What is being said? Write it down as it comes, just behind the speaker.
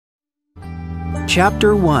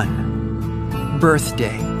Chapter 1.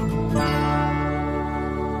 Birthday.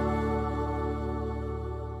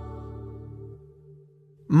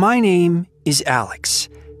 My name is Alex,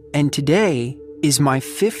 and today is my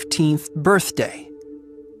 15th birthday.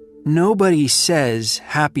 Nobody says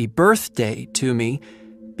happy birthday to me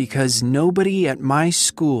because nobody at my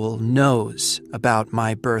school knows about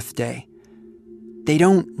my birthday. They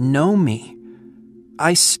don't know me.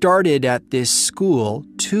 I started at this school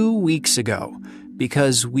 2 weeks ago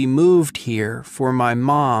because we moved here for my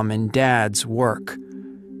mom and dad's work.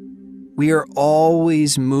 We are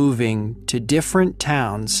always moving to different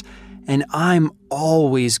towns, and I'm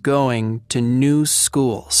always going to new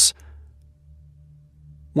schools.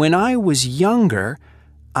 When I was younger,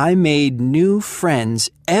 I made new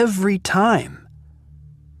friends every time.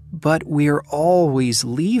 But we're always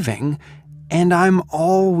leaving, and I'm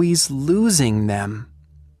always losing them.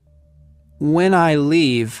 When I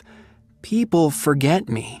leave, people forget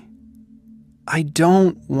me. I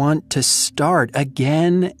don't want to start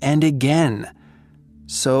again and again,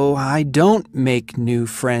 so I don't make new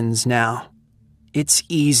friends now. It's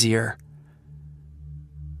easier.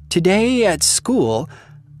 Today at school,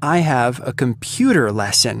 I have a computer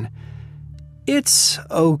lesson. It's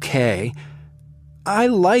okay. I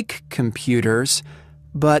like computers,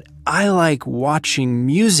 but I like watching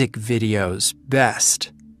music videos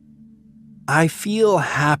best. I feel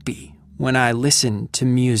happy when I listen to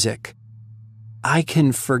music. I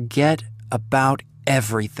can forget about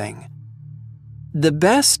everything. The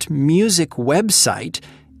best music website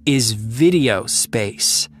is Video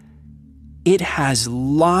Space. It has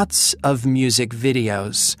lots of music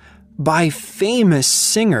videos by famous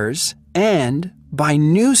singers and by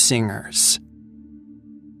new singers.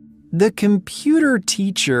 The computer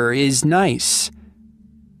teacher is nice.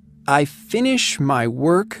 I finish my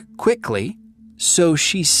work quickly, so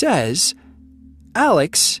she says,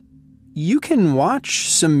 "Alex, you can watch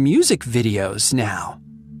some music videos now."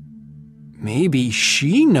 Maybe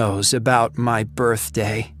she knows about my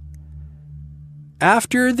birthday.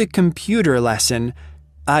 After the computer lesson,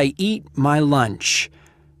 I eat my lunch.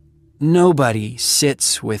 Nobody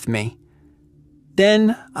sits with me.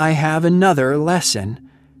 Then I have another lesson,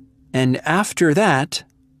 and after that,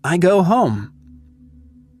 I go home.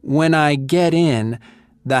 When I get in,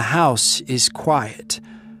 the house is quiet.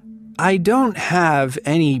 I don't have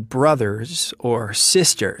any brothers or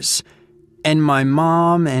sisters, and my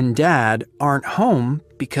mom and dad aren't home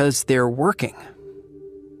because they're working.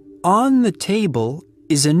 On the table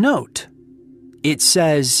is a note. It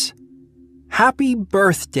says, "Happy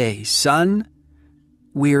birthday, son.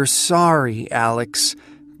 We're sorry, Alex,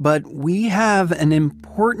 but we have an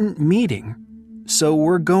important meeting, so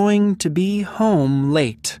we're going to be home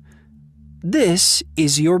late. This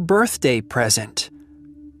is your birthday present.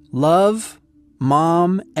 Love,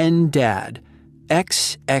 Mom and Dad,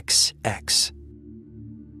 XXX."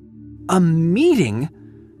 A meeting?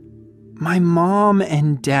 My mom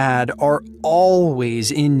and dad are always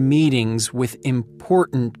in meetings with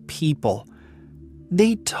important people.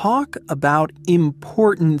 They talk about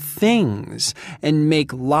important things and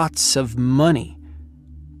make lots of money.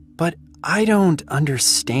 But I don't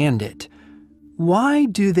understand it. Why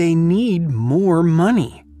do they need more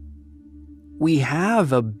money? We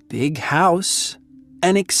have a big house,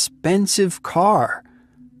 an expensive car.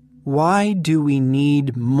 Why do we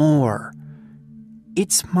need more?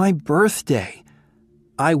 It's my birthday.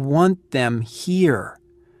 I want them here.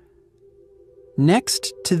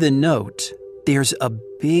 Next to the note, there's a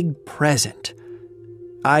big present.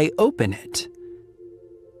 I open it.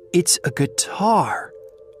 It's a guitar,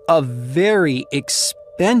 a very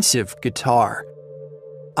expensive guitar.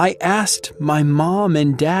 I asked my mom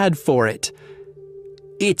and dad for it.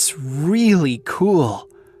 It's really cool.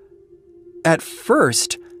 At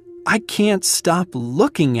first, I can't stop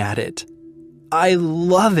looking at it. I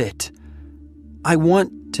love it. I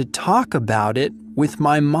want to talk about it with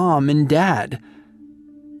my mom and dad.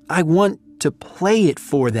 I want to play it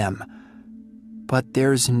for them, but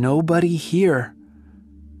there's nobody here.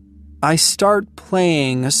 I start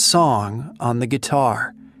playing a song on the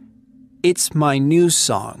guitar. It's my new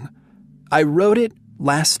song. I wrote it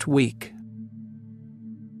last week.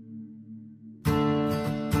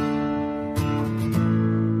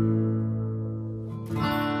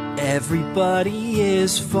 Everybody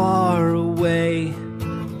is far away,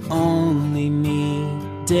 only me,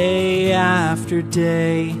 day after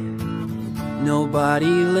day.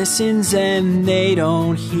 Nobody listens and they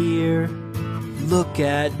don't hear. Look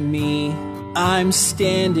at me, I'm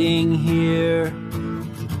standing here.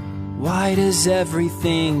 Why does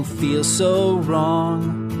everything feel so wrong?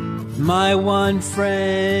 My one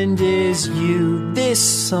friend is you. This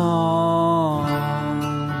song.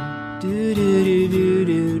 Do do do do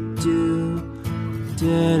do do.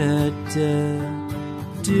 Da da da.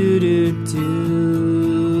 Do do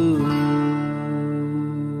do.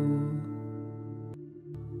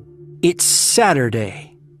 It's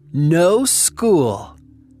Saturday. No school.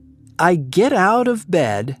 I get out of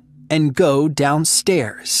bed and go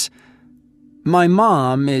downstairs. My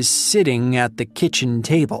mom is sitting at the kitchen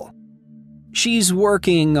table. She's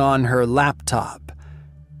working on her laptop.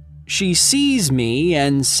 She sees me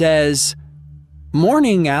and says,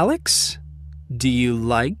 "Morning, Alex. Do you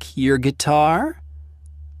like your guitar?"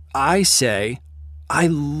 I say, "I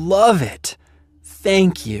love it.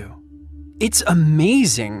 Thank you. It's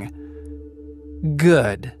amazing."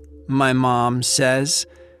 "Good," my mom says.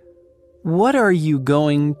 "What are you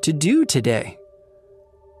going to do today?"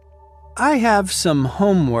 "I have some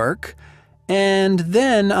homework, and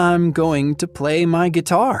then I'm going to play my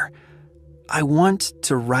guitar. I want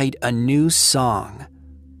to write a new song."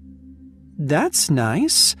 "That's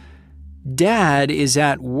nice. Dad is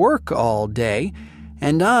at work all day,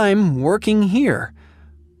 and I'm working here.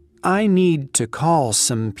 I need to call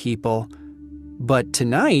some people. But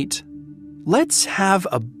tonight, let's have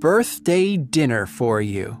a birthday dinner for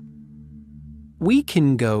you. We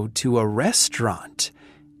can go to a restaurant.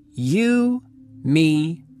 You,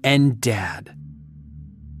 me, and Dad."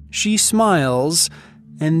 She smiles,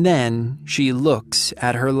 and then she looks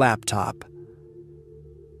at her laptop.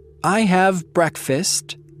 I have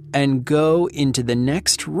breakfast and go into the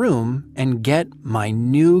next room and get my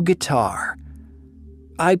new guitar.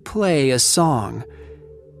 I play a song.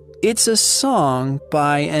 It's a song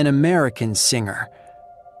by an American singer.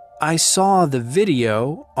 I saw the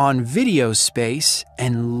video on VideoSpace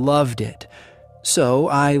and loved it, so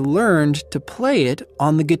I learned to play it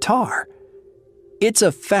on the guitar. It's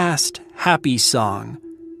a fast, happy song.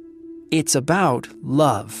 It's about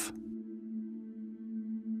love.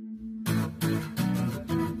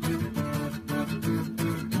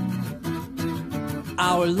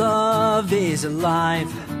 Our love is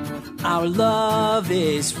alive. Our love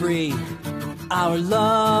is free. Our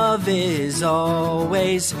love is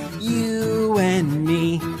always you and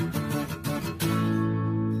me.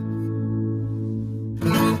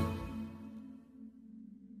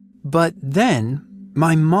 But then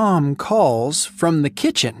my mom calls from the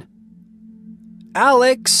kitchen.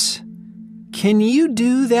 "Alex, can you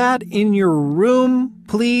do that in your room,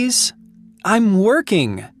 please? I'm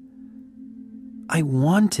working." I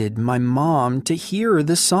wanted my mom to hear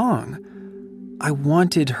the song. I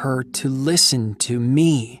wanted her to listen to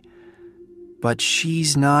me. But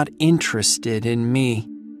she's not interested in me.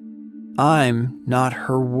 I'm not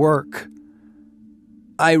her work.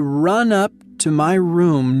 I run up to my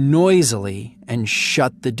room noisily and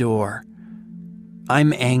shut the door.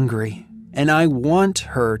 I'm angry, and I want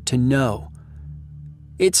her to know.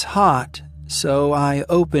 It's hot, so I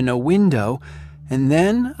open a window, and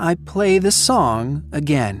then I play the song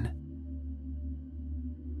again.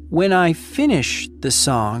 When I finish the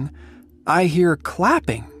song, I hear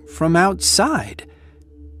clapping from outside.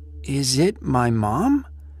 Is it my mom?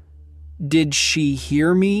 Did she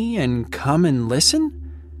hear me and come and listen?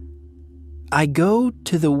 I go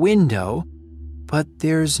to the window, but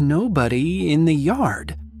there's nobody in the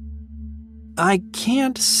yard. I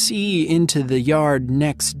can't see into the yard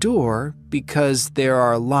next door because there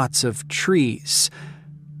are lots of trees.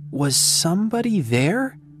 Was somebody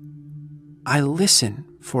there? I listen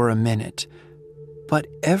for a minute, but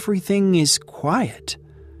everything is quiet.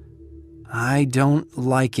 I don't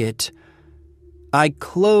like it. I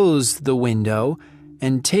close the window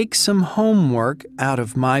and take some homework out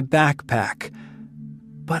of my backpack,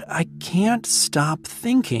 but I can't stop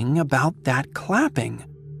thinking about that clapping.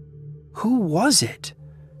 Who was it?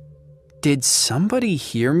 Did somebody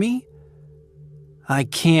hear me? I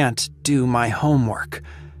can't do my homework.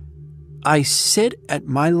 I sit at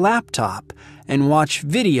my laptop and watch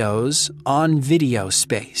videos on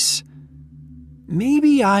VideoSpace.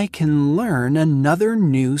 Maybe I can learn another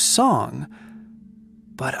new song.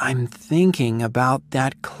 But I'm thinking about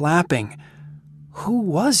that clapping. Who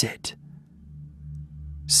was it?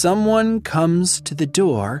 Someone comes to the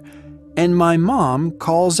door, and my mom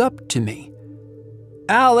calls up to me.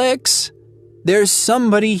 "Alex, there's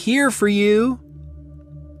somebody here for you."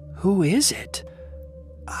 Who is it?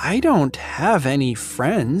 I don't have any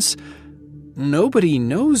friends. Nobody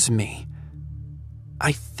knows me.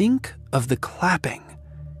 I think of the clapping.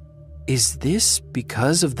 Is this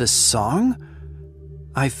because of the song?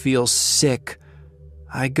 I feel sick.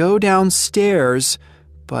 I go downstairs,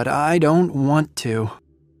 but I don't want to.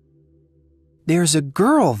 There's a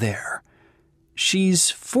girl there. She's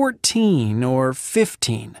 14 or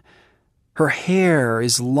 15. Her hair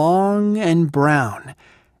is long and brown,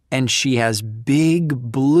 and she has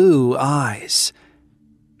big blue eyes.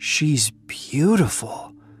 She's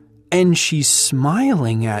beautiful, and she's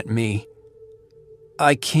smiling at me.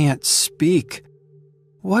 I can't speak.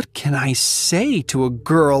 What can I say to a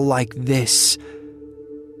girl like this?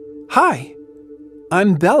 "Hi,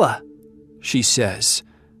 I'm Bella," she says.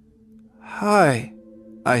 "Hi,"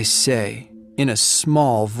 I say in a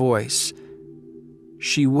small voice.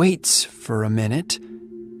 She waits for a minute,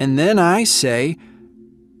 and then I say,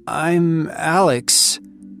 "I'm Alex."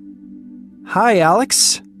 "Hi,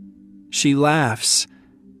 Alex." She laughs.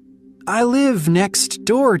 "I live next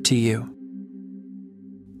door to you."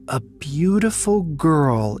 A beautiful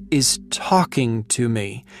girl is talking to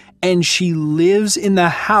me, and she lives in the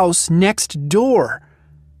house next door.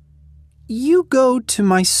 "You go to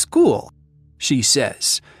my school," she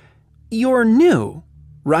says. "You're new,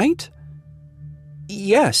 right?"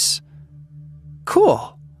 "Yes."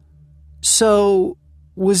 "Cool. So,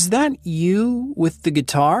 was that you with the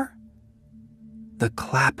guitar?" The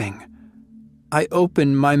clapping. I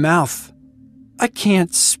open my mouth. I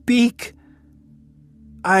can't speak.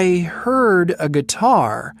 "I heard a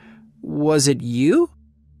guitar. Was it you?"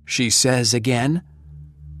 she says again.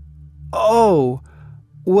 "Oh,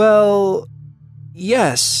 well,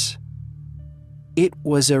 yes. It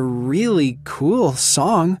was a really cool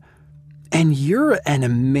song, and you're an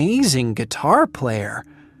amazing guitar player."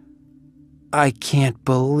 I can't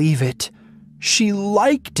believe it. She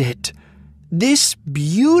liked it. This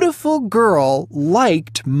beautiful girl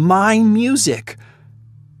liked my music.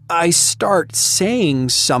 I start saying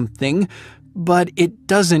something, but it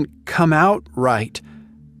doesn't come out right.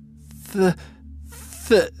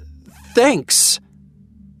 Thanks.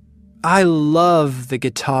 I love the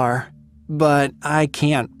guitar, but I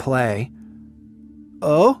can't play.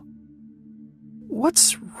 "Oh?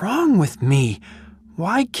 What's wrong with me?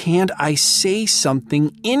 Why can't I say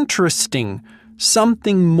something interesting?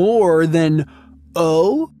 Something more than,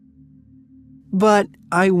 oh?" "But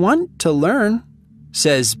I want to learn,"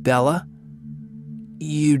 says Bella.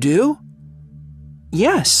 "You do?"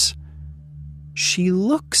 "Yes." She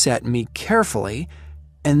looks at me carefully,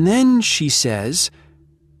 and then she says,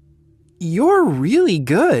 "You're really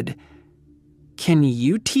good. Can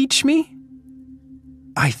you teach me?"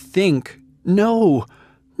 I think, no,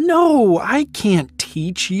 I can't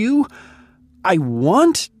teach you. I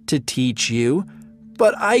want to teach you,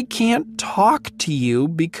 but I can't talk to you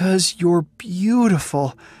because you're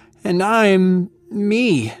beautiful and I'm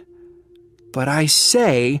me. But I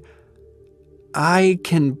say, I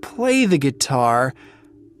can play the guitar,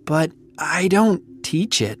 but I don't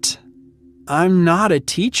teach it. I'm not a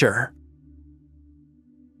teacher.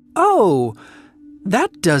 "Oh,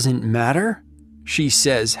 that doesn't matter," she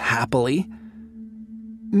says happily.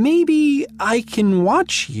 "Maybe I can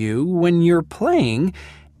watch you when you're playing,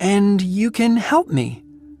 and you can help me."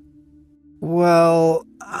 "Well,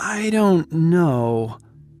 I don't know,"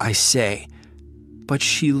 I say. But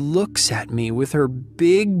she looks at me with her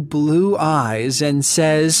big blue eyes and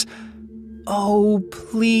says, "Oh,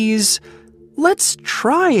 please, let's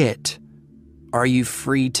try it. Are you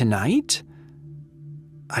free tonight?"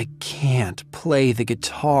 I can't play the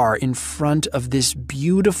guitar in front of this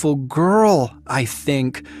beautiful girl, I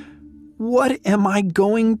think. What am I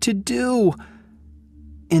going to do?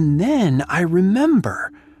 And then I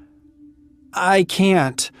remember. I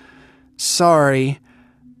can't. Sorry.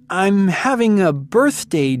 I'm having a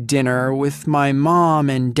birthday dinner with my mom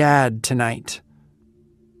and dad tonight."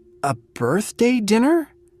 "A birthday dinner?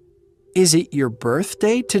 Is it your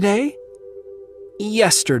birthday today?"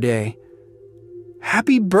 "Yesterday."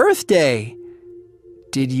 "Happy birthday!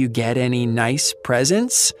 Did you get any nice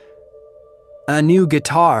presents?" "A new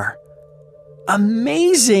guitar."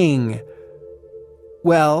 "Amazing!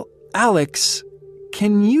 Well, Alex,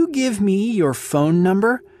 can you give me your phone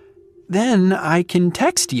number? Then I can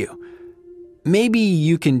text you. Maybe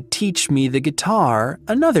you can teach me the guitar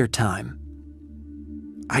another time."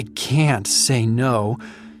 I can't say no,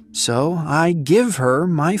 so I give her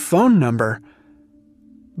my phone number.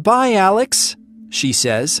 "Bye, Alex," she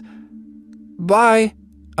says. "Bye,"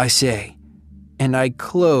 I say, and I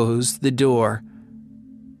close the door.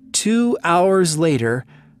 2 hours later,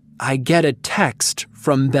 I get a text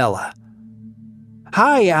from Bella.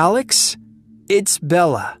 "Hi, Alex. It's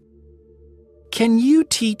Bella. Can you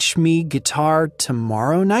teach me guitar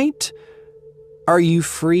tomorrow night? Are you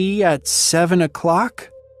free at 7 o'clock?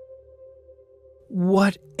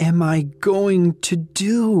 What am I going to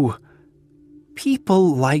do?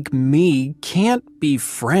 People like me can't be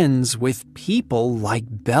friends with people like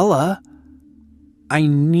Bella. I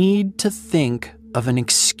need to think of an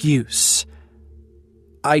excuse.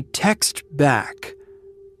 I text back.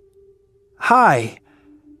 Hi,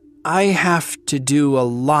 I have to do a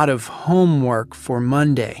lot of homework for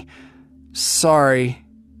Monday. Sorry.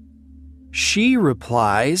 She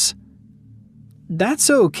replies, That's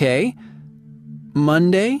okay.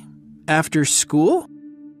 Monday, after school?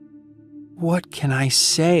 What can I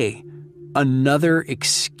say? Another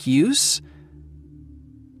excuse?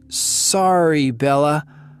 Sorry, Bella.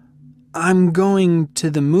 I'm going to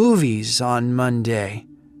the movies on Monday.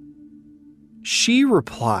 She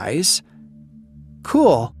replies,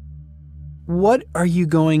 Cool. What are you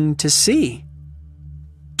going to see?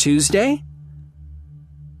 Tuesday?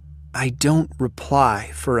 I don't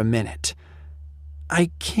reply for a minute.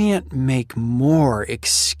 I can't make more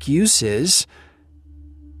excuses.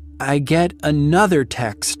 I get another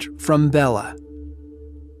text from Bella.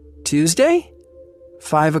 Tuesday?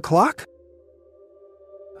 5 o'clock?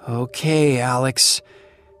 Okay, Alex.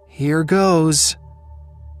 Here goes.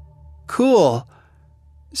 Cool.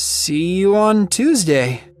 See you on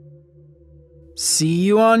Tuesday. See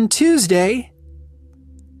you on Tuesday.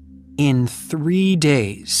 In 3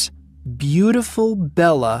 days, beautiful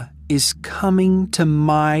Bella is coming to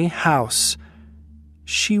my house.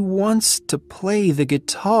 She wants to play the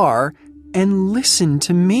guitar and listen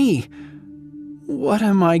to me. What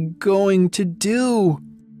am I going to do?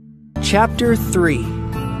 Chapter 3.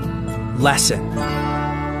 Lesson.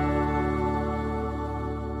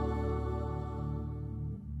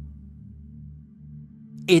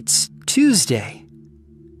 It's Tuesday.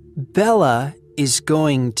 Bella is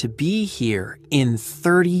going to be here in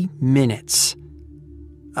 30 minutes.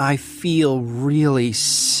 I feel really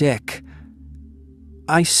sick.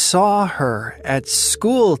 I saw her at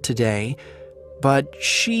school today, but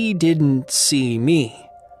she didn't see me.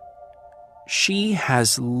 She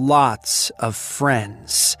has lots of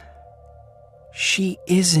friends. She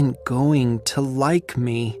isn't going to like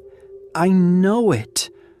me. I know it.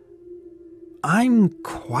 I'm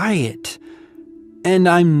quiet, and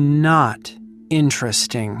I'm not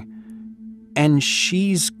interesting. And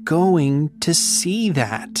she's going to see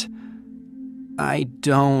that. I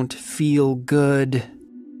don't feel good.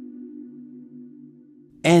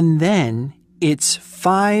 And then it's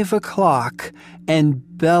 5 o'clock, and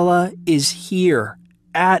Bella is here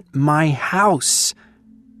at my house.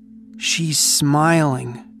 She's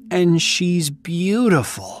smiling, and she's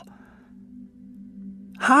beautiful.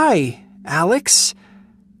 Hi, Alex.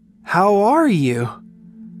 How are you?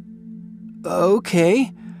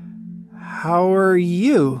 Okay. How are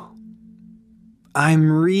you?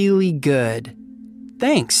 I'm really good.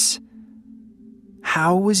 Thanks.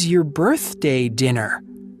 How was your birthday dinner?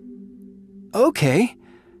 Okay.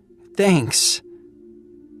 Thanks.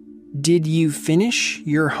 Did you finish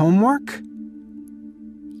your homework?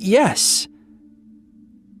 Yes.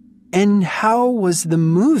 And how was the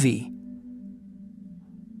movie?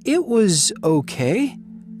 It was okay.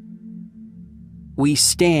 We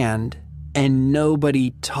stand and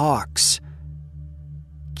nobody talks.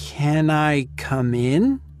 Can I come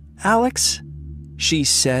in, Alex? She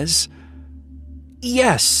says.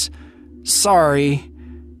 Yes. Sorry.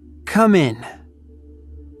 Come in.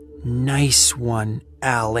 Nice one,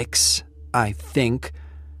 Alex, I think.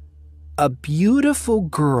 A beautiful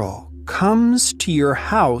girl comes to your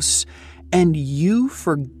house and you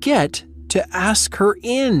forget to ask her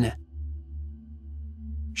in.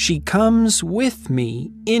 She comes with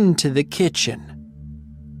me into the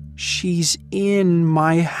kitchen. She's in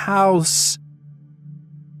my house.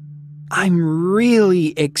 I'm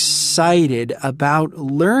really excited about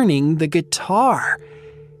learning the guitar.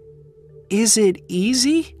 Is it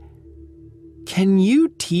easy? Can you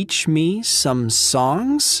teach me some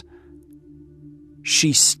songs?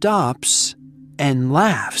 She stops and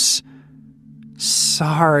laughs.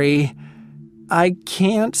 Sorry, I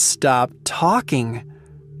can't stop talking.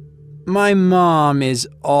 My mom is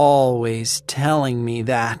always telling me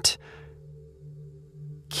that.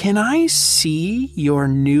 Can I see your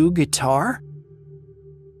new guitar?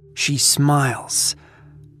 She smiles.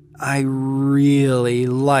 I really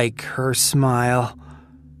like her smile.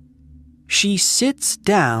 She sits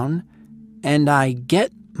down and I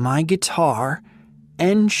get my guitar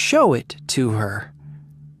and show it to her.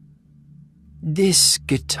 This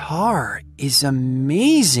guitar is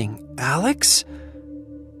amazing, Alex.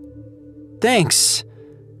 Thanks.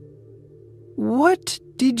 What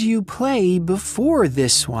did you play before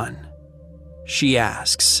this one? She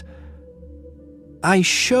asks. I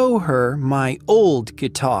show her my old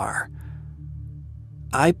guitar.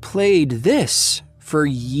 I played this for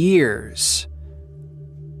years.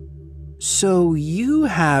 So you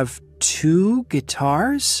have 2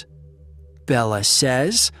 guitars? Bella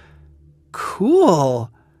says.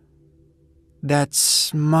 Cool. That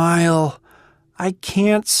smile. I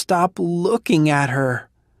can't stop looking at her.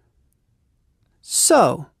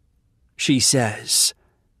 So, she says,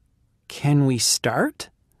 can we start?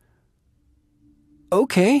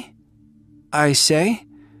 Okay, I say.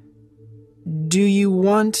 Do you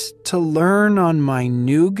want to learn on my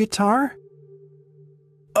new guitar?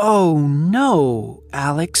 Oh, no,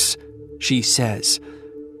 Alex, she says.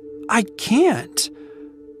 I can't.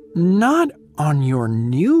 Not on your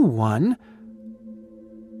new one.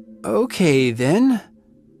 Okay, then,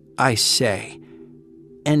 I say,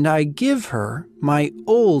 and I give her my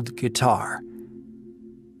old guitar.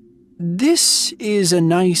 This is a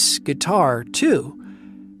nice guitar, too,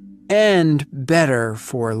 and better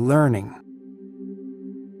for learning.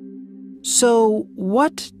 So,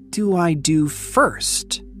 what do I do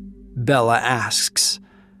first? Bella asks.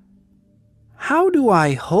 How do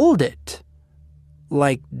I hold it?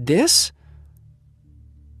 Like this?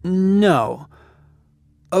 No.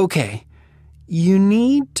 Okay, you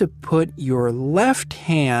need to put your left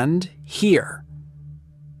hand here.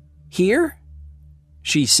 Here?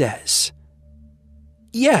 She says.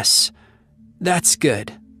 Yes, that's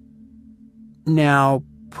good. Now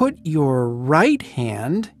put your right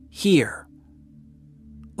hand here.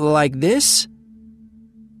 Like this?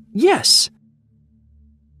 Yes.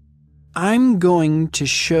 I'm going to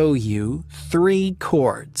show you 3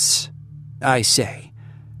 chords, I say.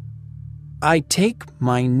 I take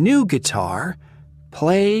my new guitar,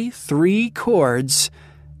 play 3 chords,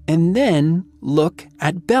 and then look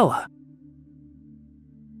at Bella.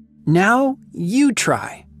 Now you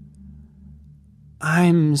try.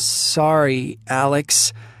 I'm sorry,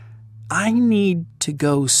 Alex. I need to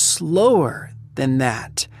go slower than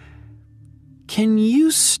that. Can you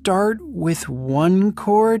start with 1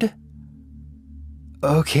 chord?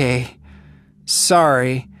 Okay,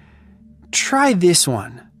 sorry. Try this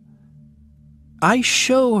one. I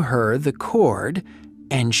show her the chord,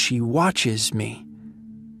 and she watches me.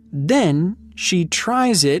 Then she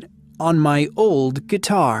tries it on my old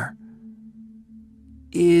guitar.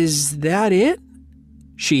 Is that it?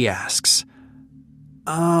 She asks.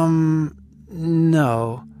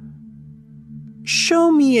 No.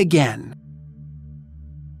 Show me again.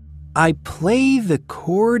 I play the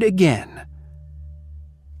chord again.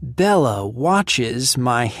 Bella watches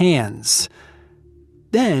my hands.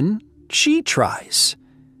 Then she tries.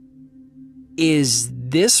 Is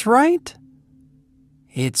this right?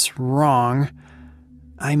 It's wrong.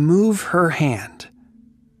 I move her hand.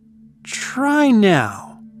 Try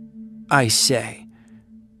now, I say.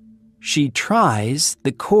 She tries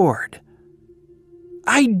the chord.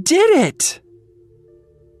 I did it!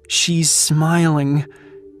 She's smiling.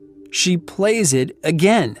 She plays it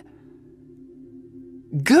again.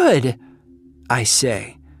 Good, I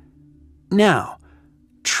say. Now,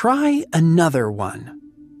 try another one.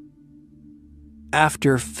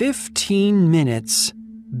 After 15 minutes,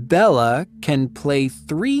 Bella can play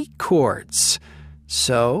 3 chords,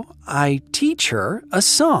 so I teach her a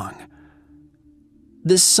song.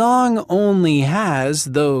 The song only has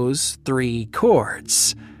those 3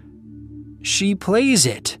 chords. She plays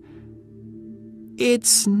it.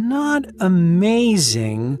 It's not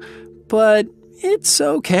amazing, but it's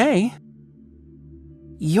okay.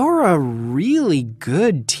 You're a really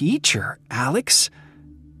good teacher, Alex.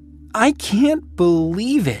 I can't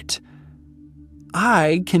believe it.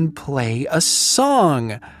 I can play a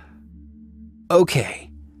song. Okay,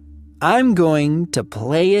 I'm going to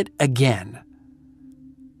play it again.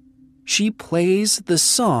 She plays the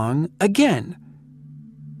song again.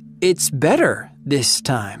 It's better this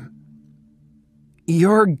time.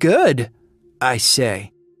 You're good, I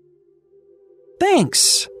say.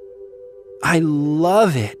 Thanks. I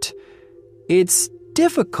love it. It's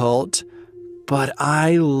difficult, but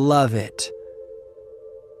I love it.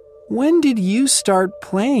 When did you start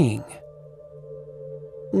playing?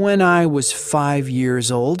 When I was 5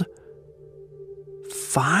 years old.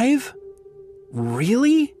 5?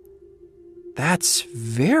 Really? That's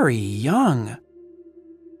very young.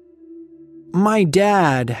 My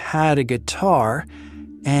dad had a guitar,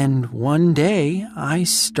 and one day I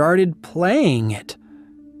started playing it,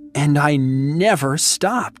 and I never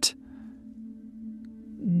stopped.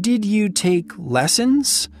 Did you take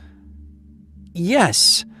lessons?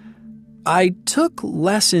 Yes, I took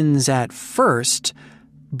lessons at first,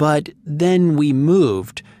 but then we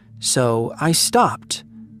moved, so I stopped.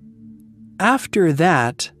 After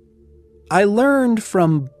that, I learned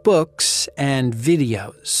from books and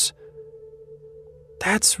videos.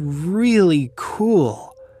 That's really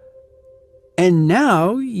cool. And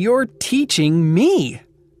now you're teaching me.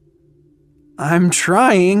 I'm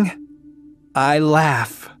trying. I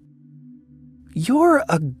laugh. You're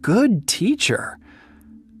a good teacher.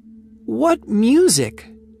 What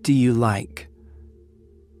music do you like?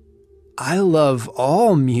 I love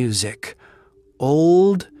all music.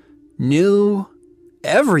 Old, new,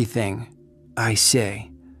 everything, I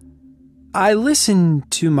say. I listen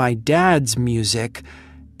to my dad's music,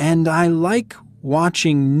 and I like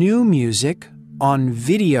watching new music on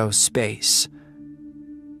video space.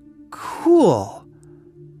 Cool.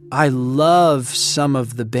 I love some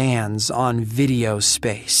of the bands on video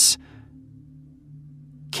space.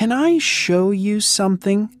 Can I show you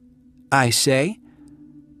something? I say.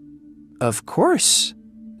 Of course,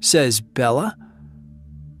 says Bella.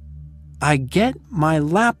 I get my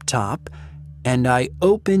laptop and I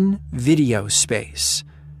open video space.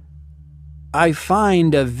 I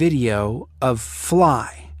find a video of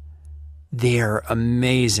Fly. They're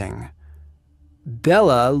amazing.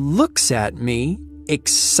 Bella looks at me,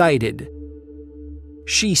 excited.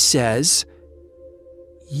 She says,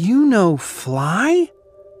 "You know Fly?"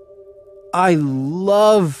 I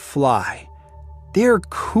love Fly. They're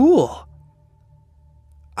cool.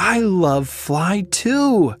 I love Fly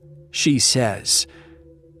too, she says.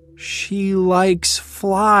 She likes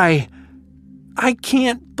Fly. I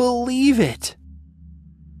can't believe it.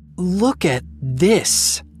 Look at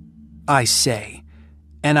this, I say,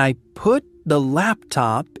 and I put the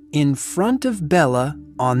laptop in front of Bella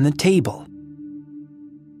on the table.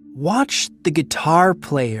 Watch the guitar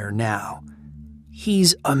player now.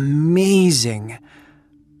 He's amazing.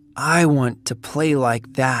 I want to play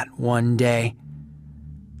like that one day.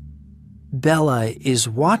 Bella is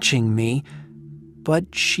watching me,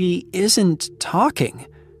 but she isn't talking.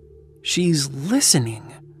 She's listening.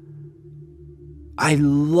 I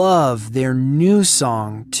love their new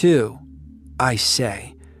song, too, I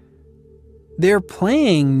say. They're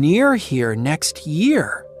playing near here next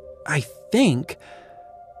year, I think.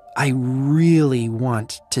 I really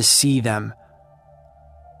want to see them.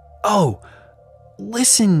 Oh,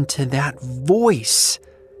 listen to that voice.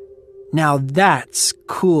 Now that's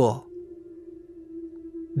cool.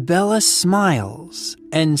 Bella smiles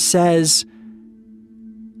and says,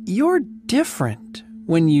 "You're different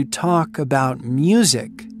when you talk about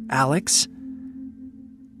music, Alex."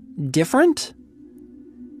 Different?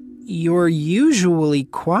 You're usually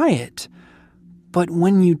quiet, but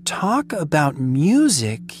when you talk about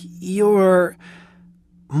music, you're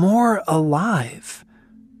more alive.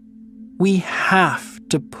 We have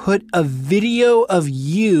to put a video of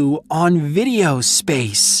you on video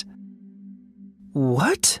space.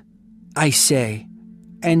 What? I say,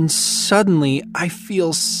 and suddenly I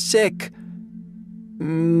feel sick.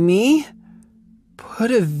 Me?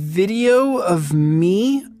 Put a video of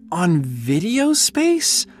me on video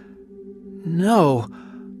space? No,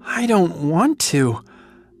 I don't want to.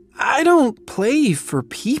 I don't play for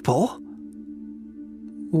people.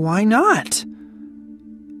 Why not?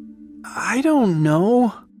 I don't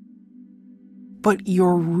know. But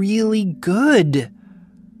you're really good.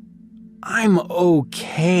 I'm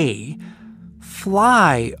okay.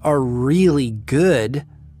 Fly are really good.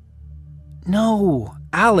 No,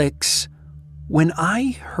 Alex, when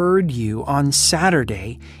I heard you on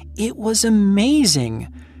Saturday, it was amazing.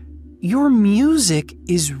 Your music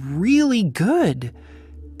is really good,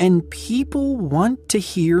 and people want to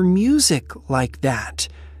hear music like that.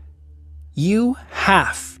 You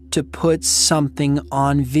have to put something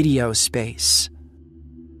on video space.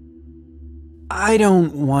 I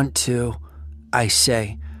don't want to, I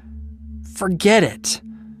say. Forget it.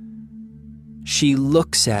 She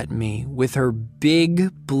looks at me with her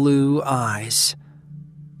big blue eyes.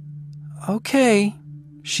 Okay,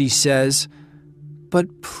 she says,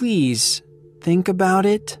 but please think about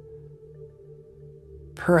it.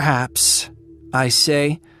 Perhaps, I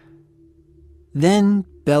say. Then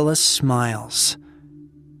Bella smiles.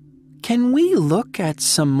 Can we look at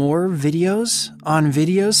some more videos on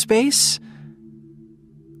video space?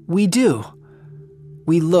 We do.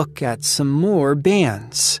 We look at some more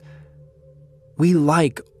bands. We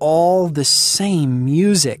like all the same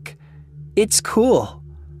music. It's cool.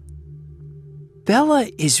 Bella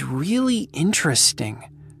is really interesting.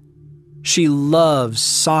 She loves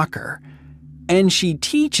soccer, and she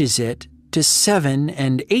teaches it to 7-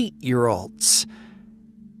 and 8-year-olds.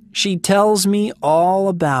 She tells me all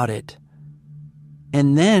about it.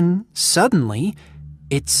 And then, suddenly,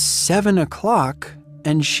 it's 7 o'clock,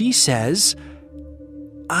 and she says,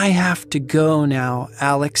 "I have to go now,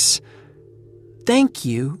 Alex. Thank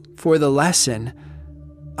you for the lesson.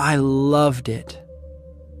 I loved it."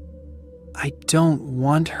 I don't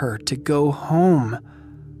want her to go home.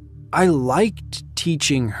 I liked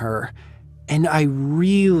teaching her, and I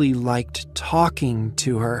really liked talking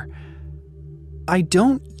to her. I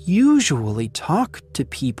don't usually talk to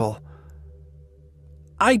people.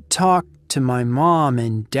 I talk to my mom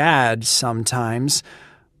and dad sometimes,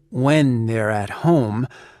 when they're at home,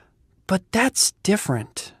 but that's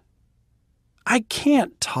different. I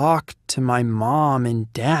can't talk to my mom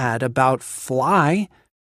and dad about Fly.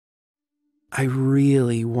 I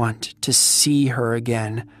really want to see her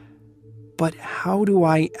again, but how do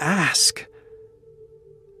I ask?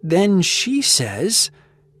 Then she says,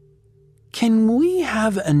 "Can we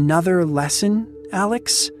have another lesson,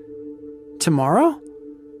 Alex? Tomorrow?"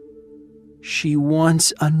 She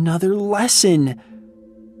wants another lesson.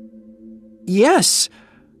 "Yes.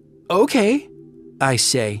 Okay," I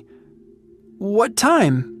say. "What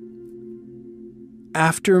time?"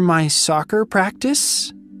 "After my soccer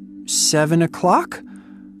practice? 7 o'clock?"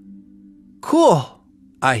 "Cool,"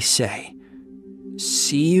 I say.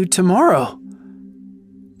 "See you tomorrow."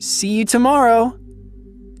 "See you tomorrow.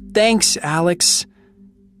 Thanks, Alex."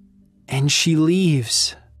 And she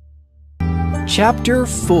leaves. Chapter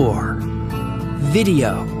 4.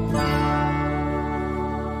 Video.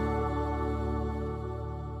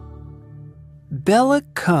 Bella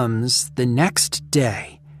comes the next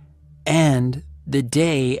day and the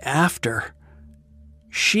day after.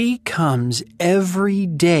 She comes every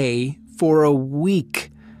day for a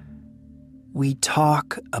week. We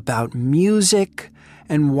talk about music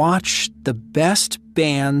and watch the best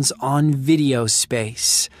bands on Video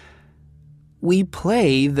Space. We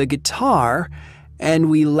play the guitar and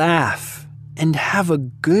we laugh and have a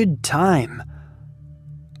good time.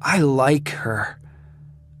 I like her.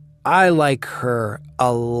 I like her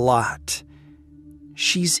a lot.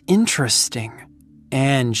 She's interesting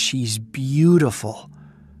and she's beautiful.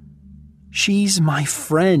 She's my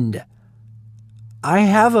friend. I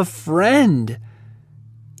have a friend.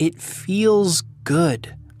 It feels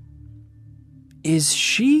good. Is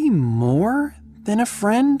she more than a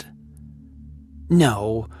friend?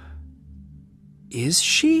 No. Is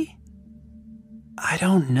she? I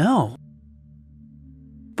don't know.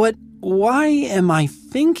 But why am I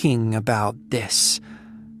thinking about this?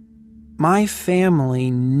 My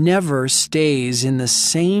family never stays in the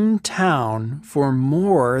same town for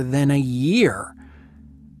more than a year.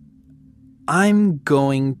 I'm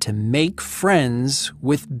going to make friends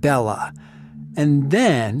with Bella, and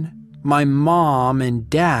then my mom and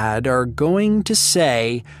dad are going to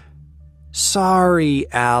say, "Sorry,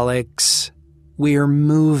 Alex, we're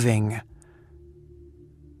moving."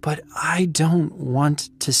 But I don't want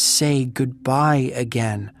to say goodbye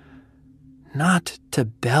again. Not to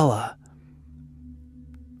Bella.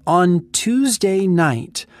 On Tuesday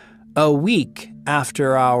night, a week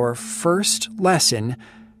after our first lesson,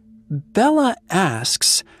 Bella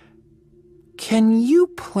asks, "Can you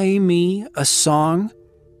play me a song?"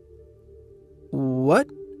 "What?"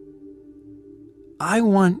 "I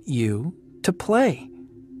want you to play."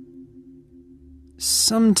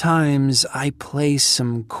 Sometimes I play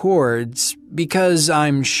some chords because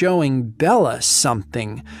I'm showing Bella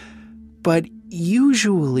something, but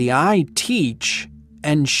usually I teach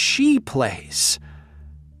and she plays.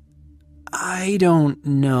 "I don't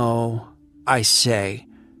know," I say.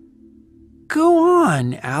 "Go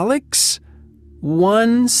on, Alex.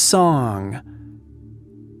 One song."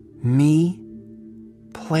 Me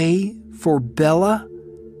play for Bella?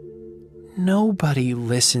 Nobody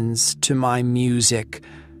listens to my music.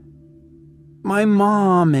 My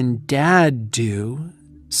mom and dad do,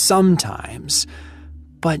 sometimes,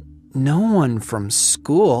 but no one from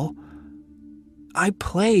school. I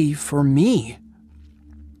play for me.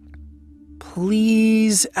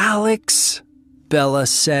 "Please, Alex," Bella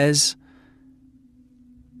says.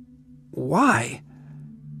 "Why?"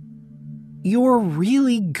 "You're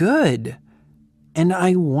really good, and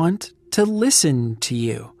I want to listen to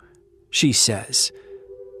you," she says.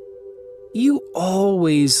 "You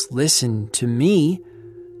always listen to me.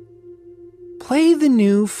 Play the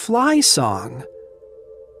new Fly song."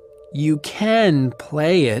 "You can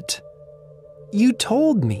play it. You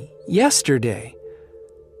told me yesterday."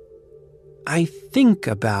 I think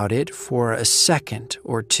about it for a second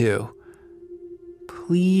or two.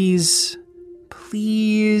 "Please,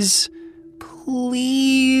 please,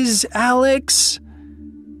 please, Alex."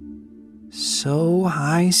 So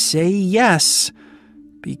I say yes,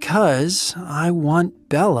 because I want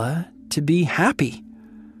Bella to be happy.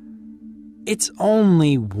 It's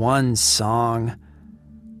only one song.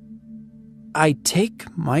 I take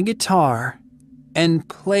my guitar and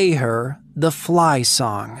play her the Fly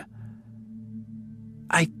song.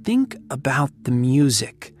 I think about the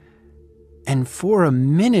music, and for a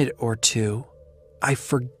minute or two, I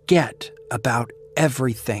forget about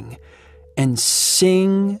everything and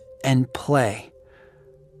sing and play.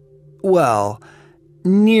 Well,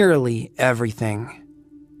 nearly everything.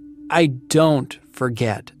 I don't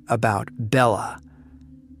forget about Bella.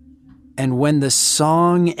 And when the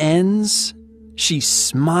song ends, she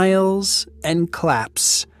smiles and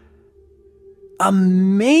claps.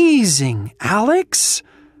 Amazing, Alex!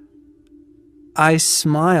 I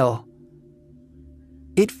smile.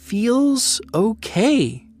 It feels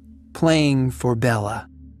okay playing for Bella.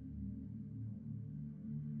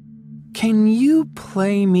 Can you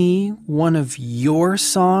play me one of your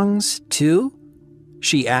songs too?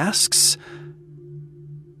 She asks.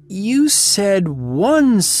 You said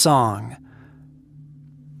one song.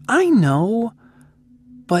 I know,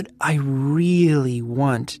 but I really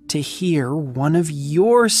want to hear one of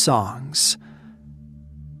your songs.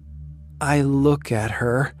 I look at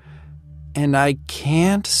her, and I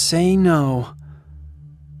can't say no.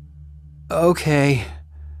 Okay.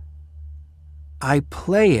 I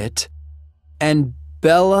play it, and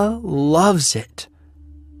Bella loves it.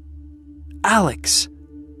 Alex,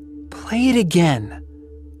 play it again,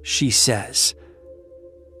 she says.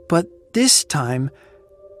 But this time,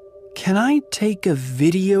 can I take a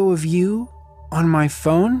video of you on my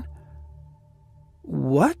phone?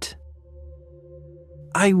 What?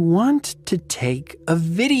 I want to take a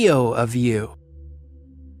video of you.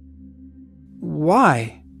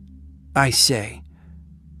 Why? I say.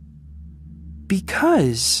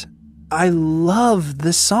 Because I love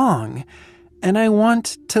the song and I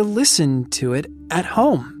want to listen to it at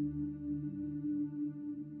home.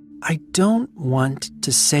 I don't want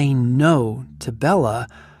to say no to Bella,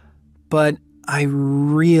 but I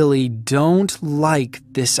really don't like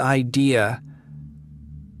this idea.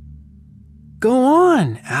 Go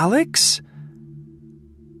on, Alex.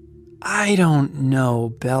 I don't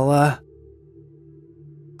know, Bella.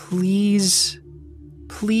 Please,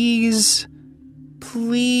 please,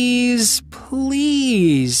 please,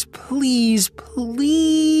 please, please,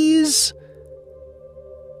 please.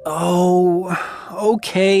 Oh,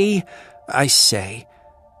 okay, I say.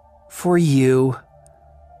 For you.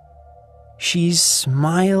 She's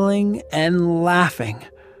smiling and laughing.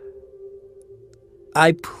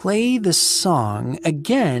 I play the song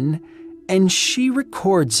again, and she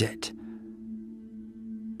records it.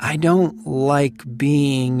 I don't like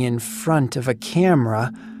being in front of a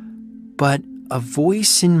camera, but a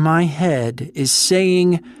voice in my head is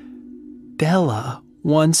saying, Bella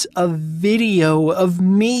wants a video of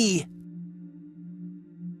me.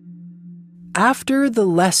 After the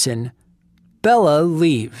lesson, Bella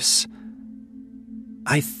leaves.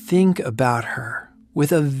 I think about her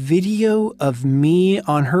with a video of me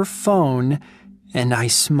on her phone, and I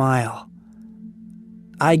smile.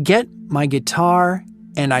 I get my guitar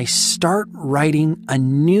and I start writing a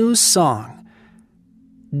new song.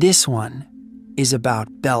 This one is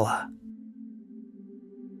about Bella.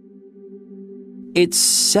 It's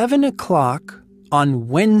 7 o'clock on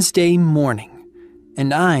Wednesday morning,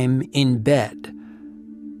 and I'm in bed.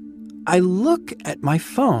 I look at my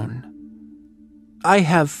phone. I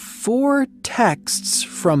have 4 texts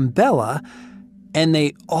from Bella, and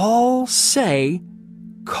they all say,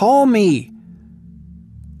 "Call me."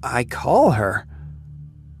 I call her.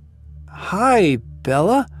 Hi,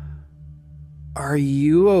 Bella. Are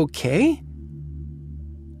you okay?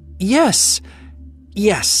 Yes.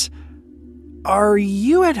 Are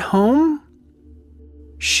you at home?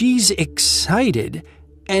 She's excited,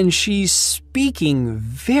 and she's speaking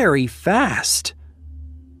very fast.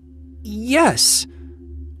 Yes.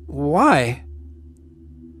 Why?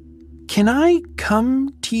 Can I come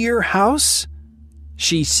to your house?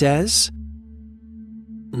 She says.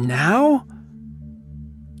 Now?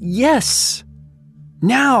 Yes.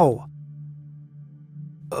 Now.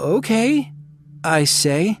 Okay, I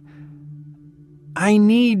say. I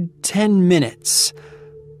need 10 minutes.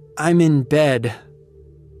 I'm in bed.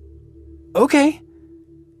 Okay.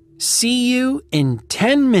 See you in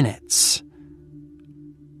 10 minutes.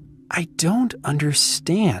 I don't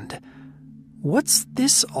understand. What's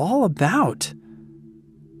this all about?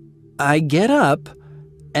 I get up,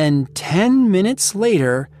 and 10 minutes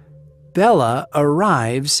later, Bella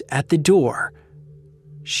arrives at the door.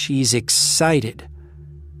 She's excited.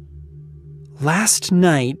 Last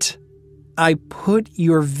night, I put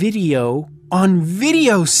your video on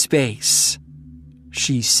Video Space,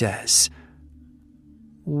 she says.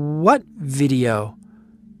 What video?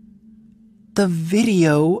 The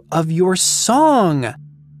video of your song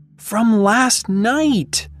from last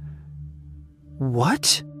night.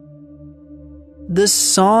 What? The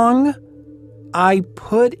song? I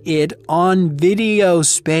put it on video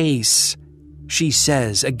space, she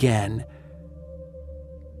says again.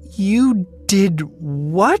 You did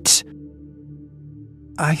what?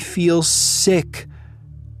 I feel sick.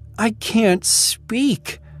 I can't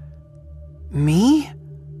speak. Me?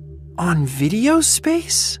 On video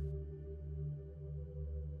space?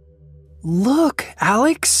 Look,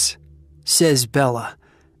 Alex, says Bella,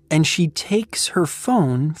 and she takes her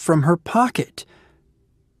phone from her pocket.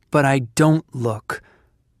 But I don't look.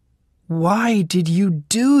 Why did you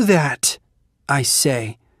do that? I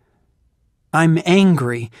say. I'm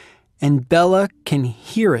angry, and Bella can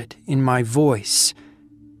hear it in my voice.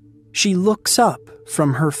 She looks up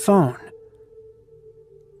from her phone.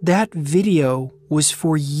 That video was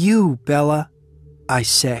for you, Bella, I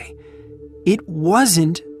say. It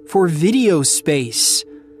wasn't for video space.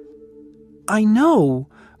 I know,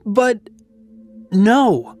 but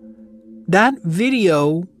no. That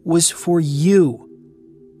video was for you.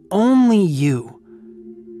 Only you.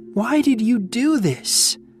 Why did you do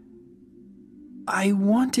this? I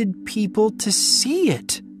wanted people to see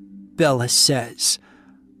it, Bella says.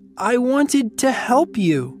 I wanted to help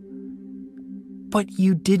you. But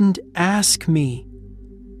you didn't ask me.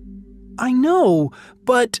 I know,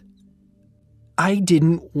 but I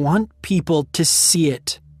didn't want people to see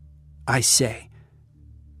it, I say.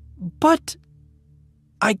 But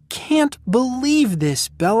I can't believe this,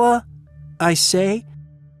 Bella, I say.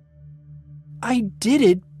 I did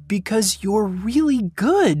it because you're really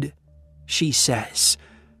good, she says.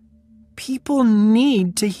 People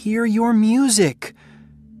need to hear your music.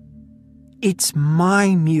 It's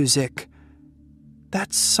my music.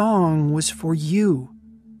 That song was for you.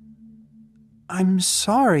 I'm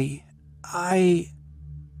sorry.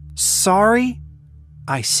 Sorry?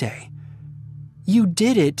 I say. You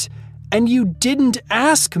did it, and you didn't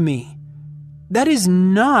ask me. That is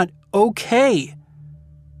not okay.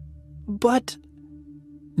 But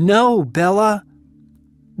no, Bella.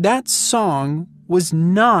 That song was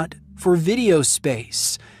not for video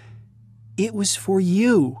space. It was for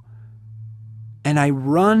you. And I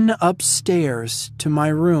run upstairs to my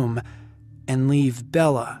room and leave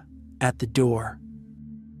Bella at the door.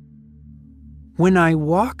 When I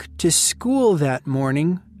walk to school that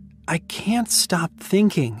morning, I can't stop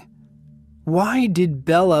thinking, why did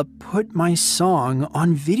Bella put my song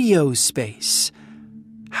on video space?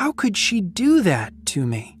 How could she do that to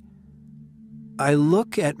me? I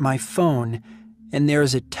look at my phone and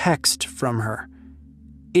there's a text from her.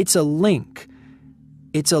 It's a link.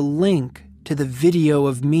 It's a link to the video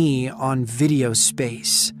of me on video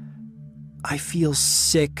space. I feel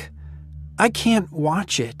sick. I can't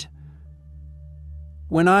watch it.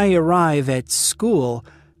 When I arrive at school,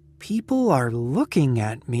 people are looking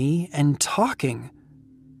at me and talking.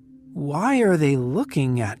 Why are they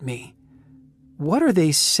looking at me? What are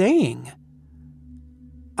they saying?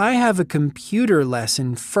 I have a computer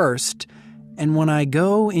lesson first, and when I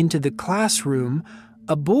go into the classroom,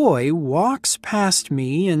 a boy walks past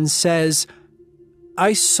me and says,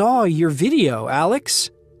 I saw your video, Alex.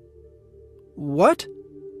 What?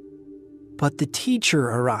 But the teacher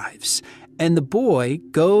arrives, and the boy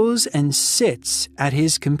goes and sits at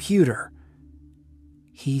his computer.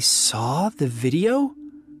 He saw the video?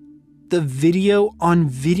 The video on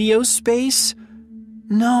video space?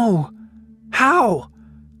 No. How?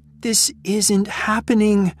 This isn't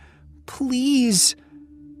happening. Please.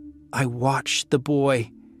 I watch the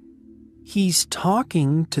boy. He's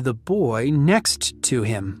talking to the boy next to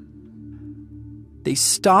him. They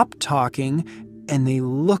stop talking and they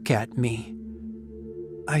look at me.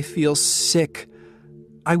 I feel sick.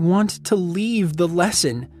 I want to leave the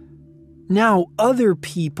lesson. Now other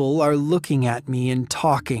people are looking at me and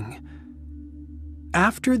talking.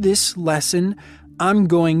 After this lesson, I'm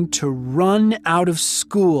going to run out of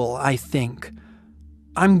school, I think.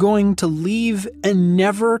 I'm going to leave and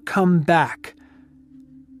never come back.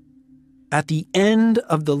 At the end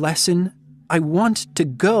of the lesson, I want to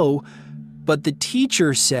go, but the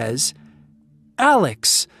teacher says,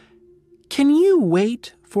 Alex, can you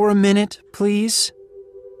wait for a minute, please?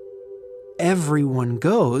 Everyone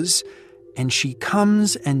goes, and she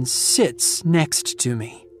comes and sits next to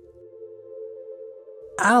me.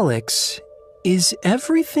 Alex, is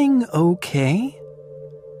everything okay?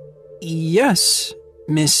 Yes,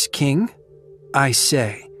 Miss King, I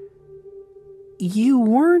say. You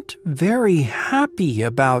weren't very happy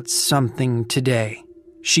about something today,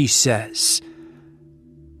 she says.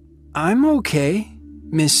 I'm okay,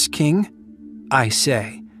 Miss King, I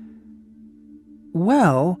say.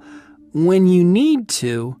 Well, when you need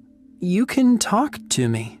to, you can talk to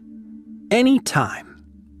me. Anytime,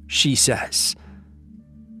 she says.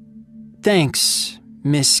 Thanks,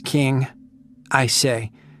 Miss King, I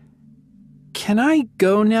say. Can I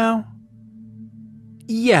go now?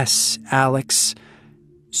 Yes, Alex.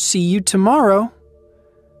 See you tomorrow.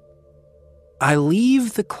 I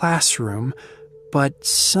leave the classroom, but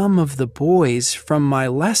some of the boys from my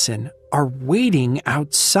lesson are waiting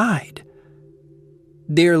outside.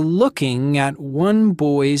 They're looking at one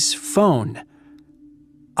boy's phone.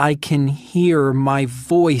 I can hear my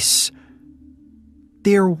voice.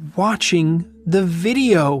 They're watching the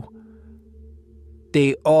video.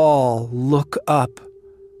 They all look up.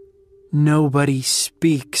 Nobody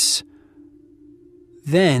speaks.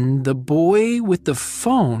 Then the boy with the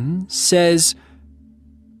phone says,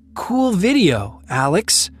 "Cool video,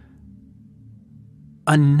 Alex."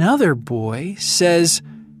 Another boy says,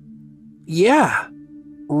 "Yeah,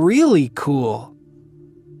 really cool."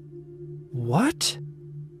 What?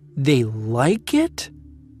 They like it?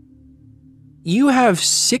 You have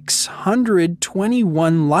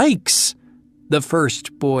 621 likes, the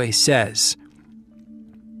first boy says.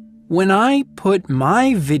 When I put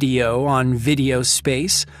my video on Video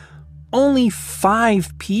Space, only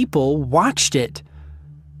 5 people watched it.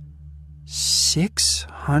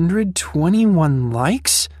 621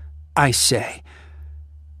 likes? I say.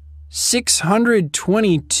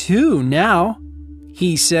 622 now,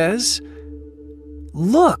 he says.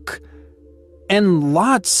 Look, and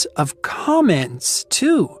lots of comments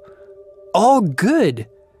too. All good.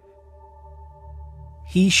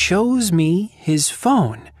 He shows me his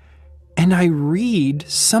phone, and I read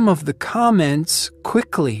some of the comments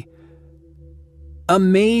quickly.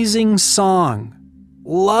 Amazing song.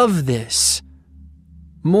 Love this.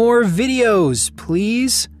 More videos,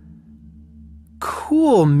 please.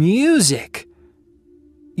 Cool music.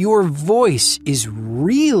 Your voice is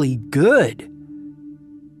really good.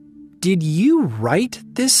 Did you write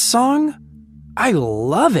this song? I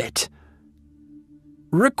love it.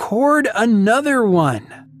 Record another one.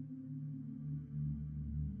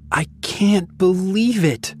 I can't believe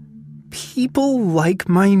it. People like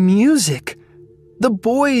my music. The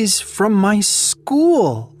boys from my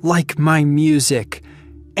school like my music.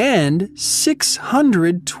 And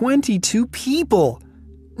 622 people.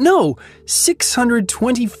 No,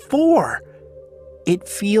 624. It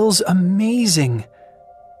feels amazing.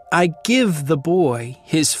 I give the boy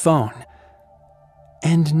his phone.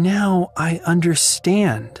 And now I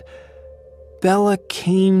understand. Bella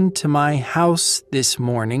came to my house this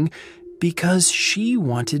morning because she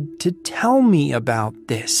wanted to tell me about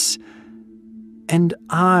this. And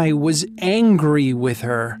I was angry with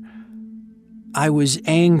her. I was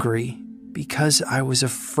angry because I was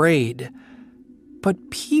afraid.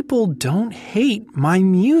 But people don't hate my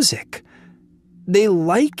music. They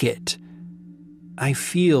like it. I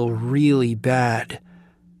feel really bad.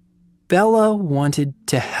 Bella wanted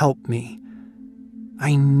to help me.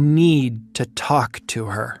 I need to talk to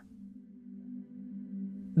her.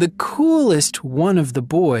 The coolest one of the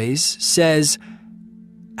boys says,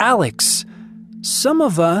 "Alex, some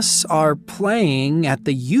of us are playing at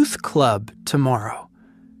the youth club tomorrow.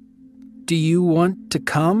 Do you want to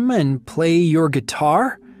come and play your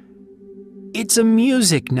guitar? It's a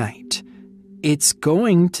music night. It's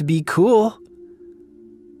going to be cool."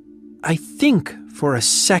 I think for a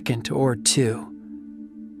second or two.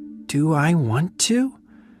 Do I want to?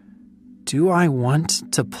 Do I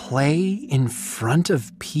want to play in front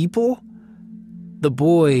of people? The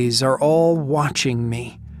boys are all watching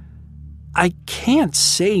me. I can't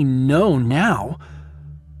say no now.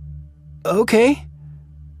 Okay.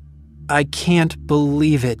 I can't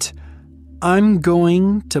believe it. I'm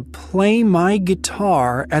going to play my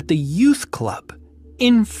guitar at the youth club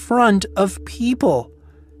in front of people.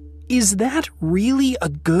 Is that really a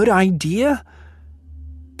good idea?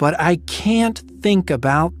 But I can't think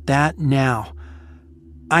about that now.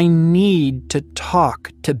 I need to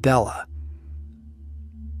talk to Bella.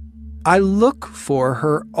 I look for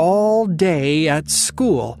her all day at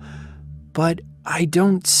school, but I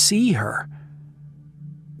don't see her.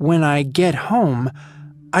 When I get home,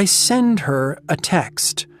 I send her a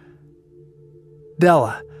text.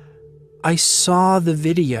 "Bella, I saw the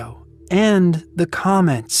video and the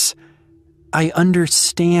comments. I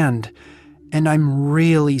understand, and I'm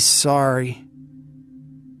really sorry."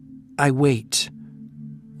 I wait.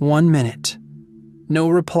 1 minute. No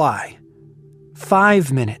reply.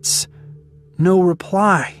 5 minutes. No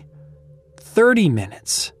reply. 30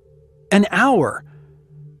 minutes. An hour.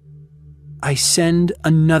 I send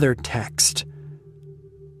another text.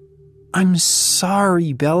 "I'm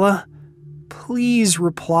sorry, Bella. Please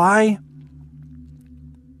reply."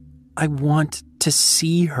 I want to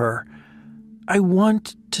see her. I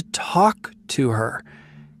want to talk to her.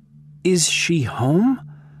 Is she home?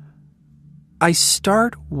 I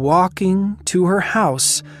start walking to her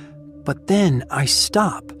house, but then I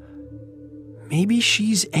stop. Maybe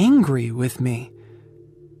she's angry with me.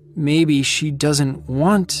 Maybe she doesn't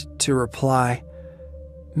want to reply.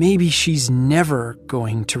 Maybe she's never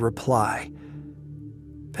going to reply.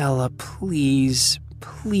 Bella, please,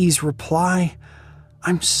 please reply.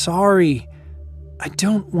 I'm sorry. I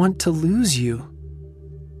don't want to lose you.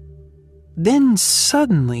 Then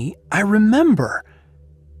suddenly I remember.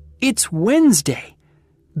 It's Wednesday.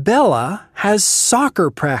 Bella has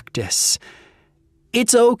soccer practice.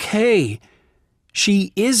 It's okay.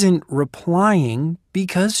 She isn't replying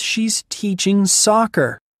because she's teaching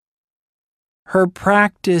soccer. Her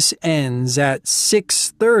practice ends at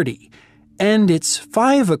 6:30, and it's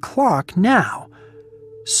 5 o'clock now.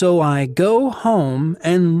 So I go home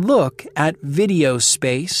and look at video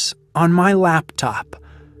space on my laptop.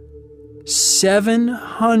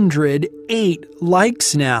 708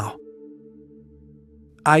 likes now.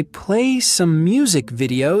 I play some music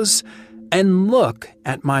videos and look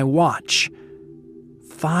at my watch.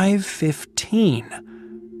 5:15.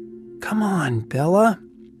 Come on, Bella.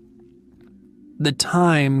 The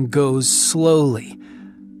time goes slowly.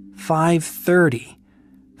 5:30.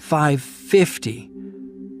 5:50.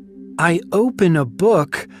 I open a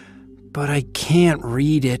book, but I can't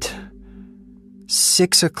read it.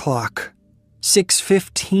 6 o'clock.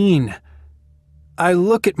 6:15. I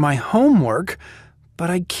look at my homework, but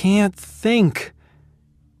I can't think.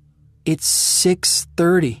 It's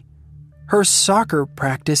 6:30. Her soccer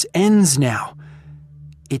practice ends now.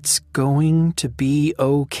 It's going to be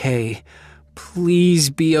okay. Please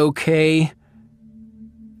be okay.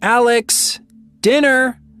 Alex,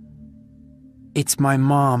 dinner! It's my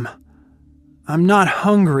mom. I'm not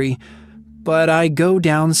hungry, but I go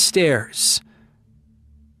downstairs.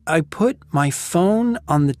 I put my phone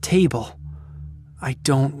on the table. I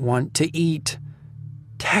don't want to eat.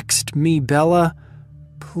 Text me, Bella.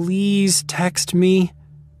 Please text me.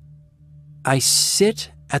 I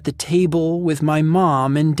sit at the table with my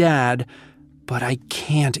mom and dad, but I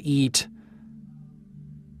can't eat.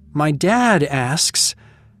 My dad asks,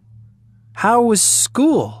 "How was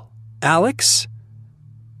school, Alex?"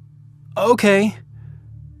 Okay.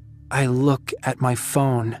 I look at my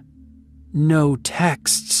phone. No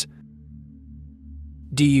texts.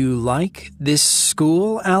 Do you like this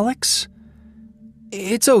school, Alex?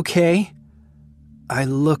 It's okay. I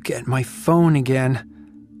look at my phone again.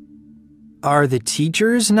 Are the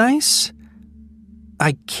teachers nice?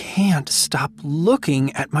 I can't stop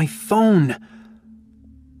looking at my phone.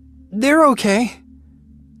 They're okay.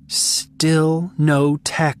 Still no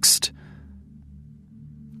text.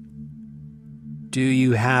 Do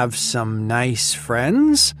you have some nice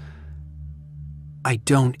friends? I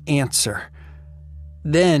don't answer.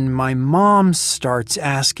 Then my mom starts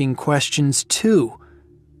asking questions too.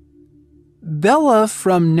 Bella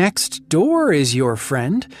from next door is your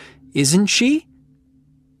friend, isn't she?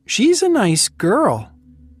 She's a nice girl.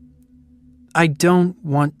 I don't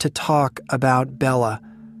want to talk about Bella.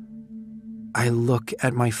 I look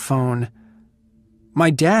at my phone. My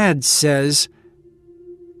dad says,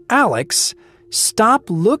 "Alex, stop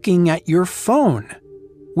looking at your phone.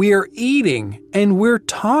 We're eating and we're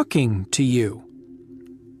talking to you."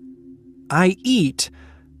 I eat,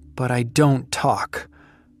 but I don't talk.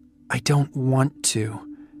 I don't want to.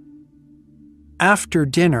 After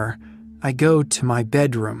dinner, I go to my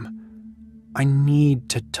bedroom. I need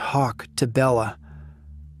to talk to Bella.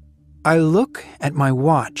 I look at my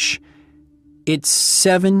watch. It's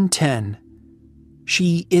 7:10.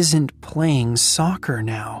 She isn't playing soccer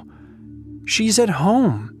now. She's at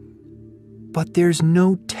home. But there's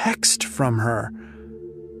no text from her.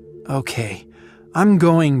 Okay, I'm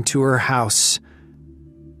going to her house.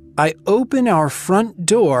 I open our front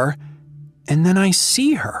door, and then I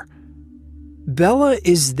see her. Bella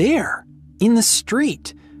is there, in the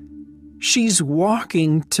street. She's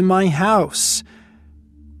walking to my house.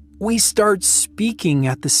 We start speaking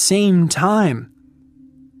at the same time.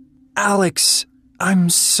 Alex, I'm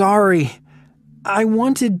sorry. I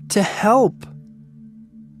wanted to help.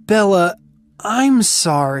 Bella, I'm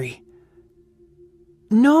sorry.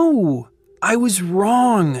 No, I was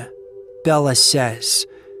wrong, Bella says.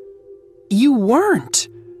 You weren't.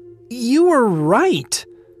 You were right.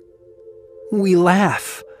 We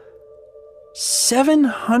laugh.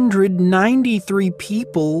 793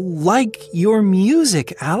 people like your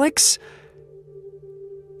music, Alex.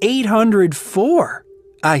 804,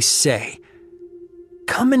 I say.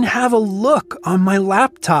 Come and have a look on my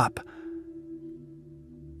laptop.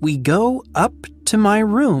 We go up to my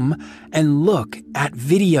room and look at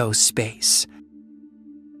video space.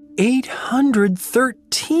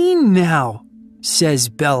 813 now, says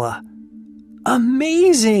Bella.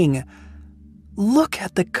 Amazing! Look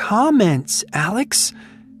at the comments, Alex.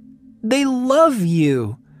 They love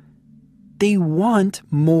you. They want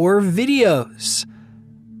more videos.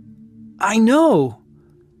 I know.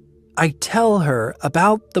 I tell her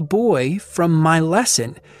about the boy from my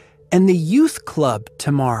lesson and the youth club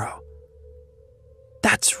tomorrow.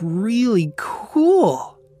 That's really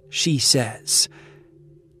cool, she says.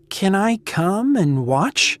 Can I come and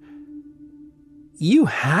watch? You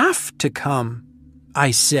have to come,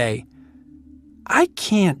 I say. I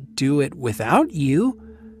can't do it without you.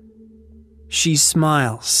 She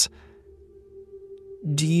smiles.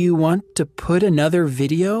 Do you want to put another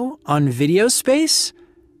video on VideoSpace?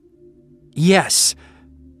 Yes.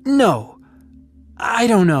 No. I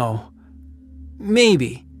don't know.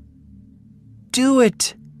 Maybe. Do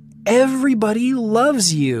it. Everybody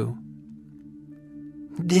loves you.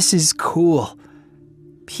 This is cool.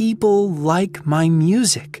 People like my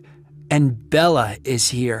music, and Bella is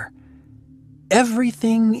here.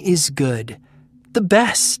 Everything is good. The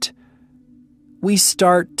best. We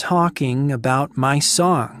start talking about my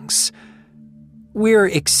songs. We're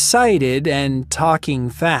excited and talking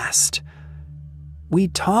fast. We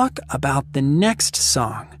talk about the next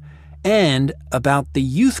song and about the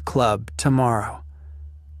youth club tomorrow.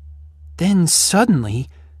 Then suddenly,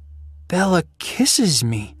 Bella kisses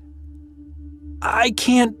me. I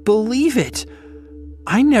can't believe it.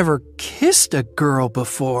 I never kissed a girl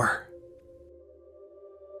before.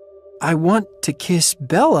 I want to kiss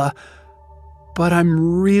Bella, but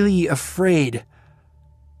I'm really afraid.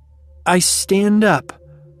 I stand up.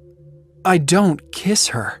 I don't kiss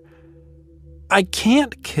her. I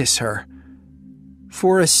can't kiss her.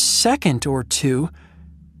 For a second or two,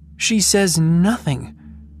 she says nothing,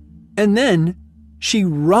 and then she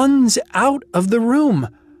runs out of the room.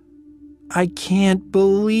 I can't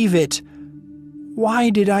believe it. Why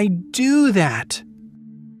did I do that?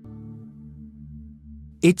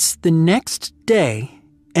 It's the next day,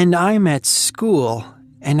 and I'm at school,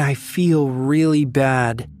 and I feel really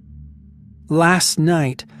bad. Last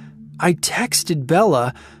night, I texted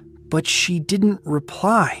Bella, but she didn't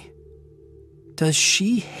reply. Does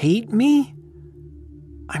she hate me?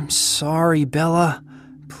 I'm sorry, Bella.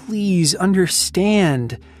 Please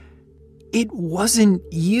understand. It wasn't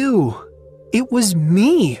you. It was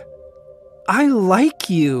me. I like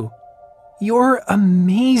you. You're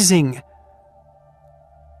amazing.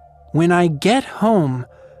 When I get home,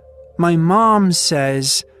 my mom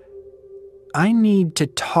says, I need to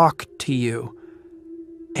talk to you.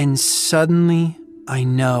 And suddenly, I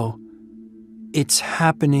know. It's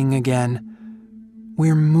happening again.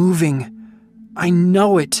 We're moving. I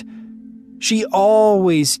know it. She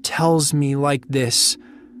always tells me like this.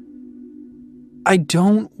 I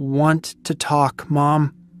don't want to talk,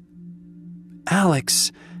 Mom.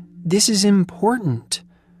 Alex, this is important.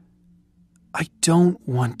 I don't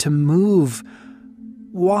want to move.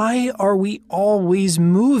 Why are we always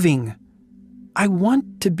moving? I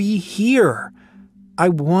want to be here. I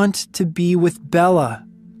want to be with Bella.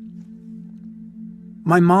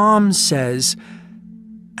 My mom says,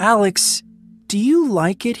 Alex, do you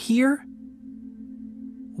like it here?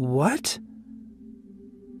 What?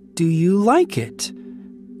 Do you like it?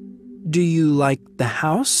 Do you like the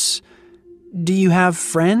house? Do you have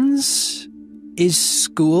friends? Is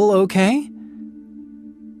school okay?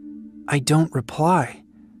 I don't reply.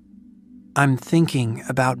 I'm thinking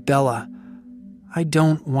about Bella. I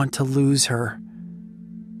don't want to lose her.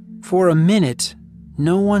 For a minute,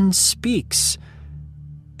 no one speaks.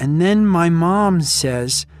 And then my mom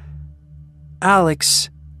says, Alex,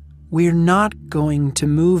 we're not going to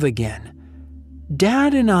move again.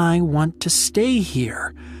 Dad and I want to stay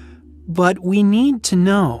here, but we need to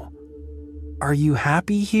know, are you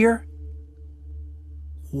happy here?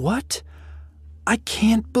 What? I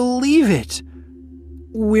can't believe it.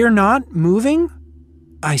 We're not moving?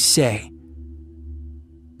 I say.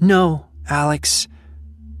 No, Alex,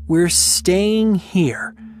 we're staying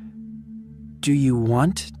here. Do you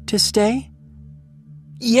want to stay?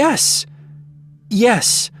 Yes.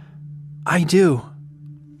 Yes, I do.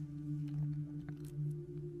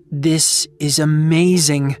 This is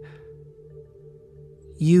amazing.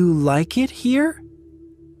 You like it here?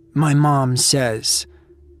 My mom says.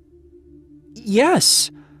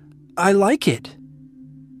 Yes, I like it.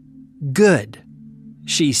 Good,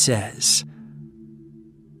 she says.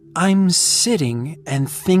 I'm sitting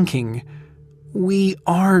and thinking, we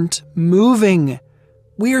aren't moving.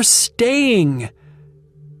 We're staying.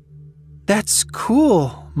 That's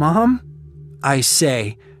cool, Mom, I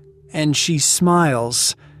say, and she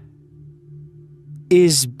smiles.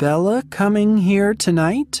 Is Bella coming here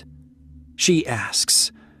tonight? She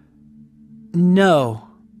asks. No,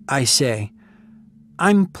 I say.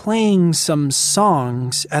 I'm playing some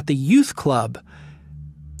songs at the youth club.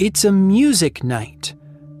 It's a music night.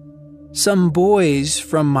 Some boys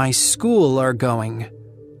from my school are going.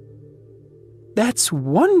 That's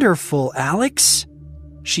wonderful, Alex,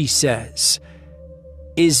 she says.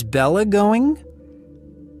 Is Bella going?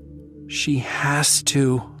 She has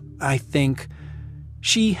to, I think.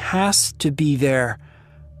 She has to be there.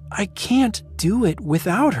 I can't do it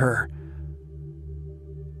without her.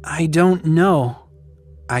 I don't know,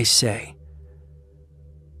 I say.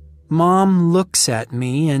 Mom looks at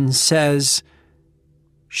me and says,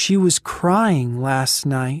 she was crying last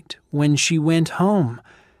night when she went home.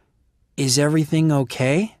 Is everything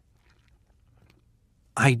okay?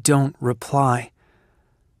 I don't reply.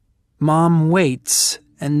 Mom waits,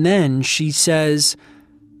 and then she says,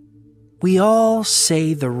 we all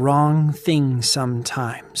say the wrong thing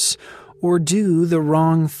sometimes, or do the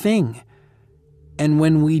wrong thing. And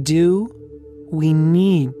when we do, we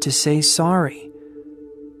need to say sorry.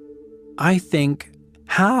 I think,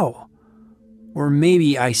 how? Or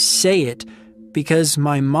maybe I say it because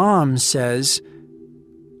my mom says,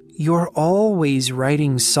 you're always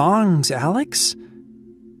writing songs, Alex.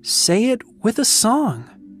 Say it with a song.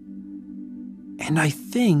 And I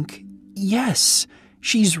think, yes,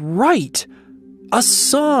 she's right. A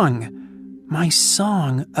song. My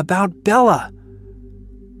song about Bella.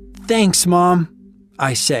 Thanks, Mom,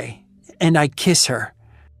 I say, and I kiss her.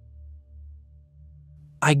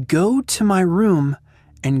 I go to my room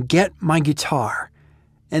and get my guitar,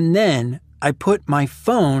 and then I put my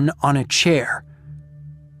phone on a chair.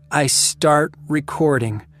 I start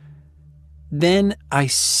recording. Then I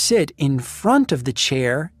sit in front of the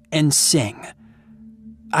chair and sing.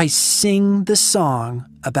 I sing the song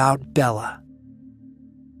about Bella.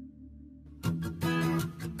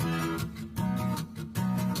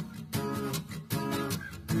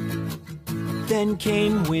 Then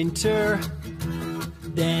came winter,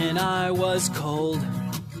 then I was cold.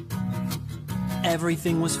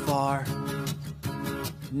 Everything was far,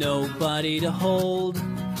 nobody to hold.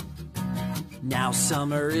 Now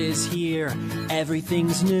summer is here,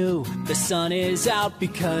 everything's new. The sun is out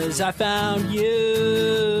because I found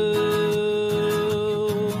you.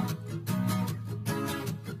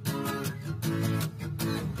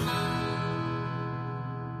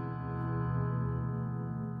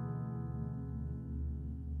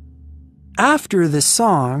 After the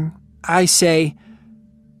song, I say,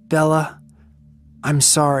 Bella, I'm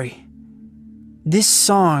sorry. This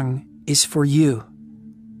song is for you.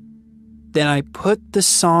 Then I put the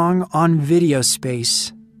song on video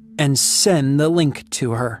space and send the link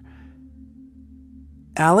to her.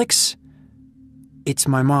 Alex, it's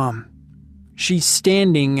my mom. She's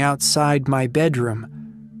standing outside my bedroom.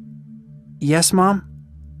 Yes, Mom?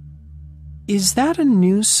 Is that a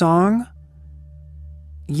new song?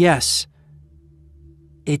 Yes.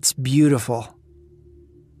 It's beautiful.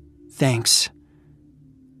 Thanks.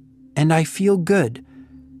 And I feel good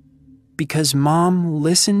because Mom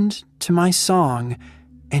listened to my song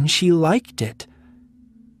and she liked it.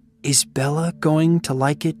 Is Bella going to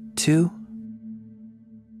like it too?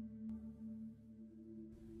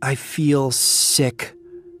 I feel sick.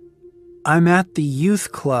 I'm at the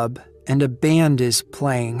youth club and a band is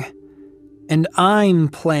playing. And I'm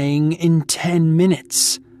playing in 10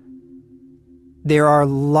 minutes. There are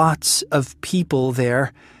lots of people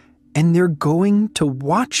there, and they're going to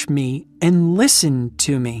watch me and listen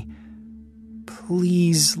to me.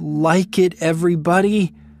 Please like it,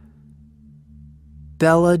 everybody.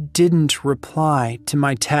 Bella didn't reply to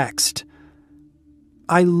my text.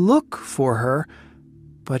 I look for her,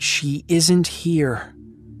 but she isn't here.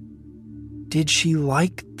 Did she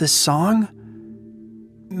like the song?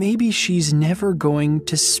 Maybe she's never going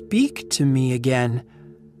to speak to me again.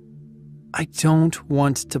 I don't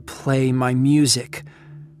want to play my music.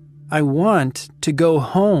 I want to go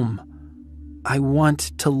home. I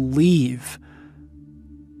want to leave.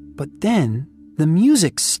 But then the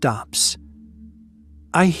music stops.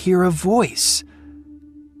 I hear a voice.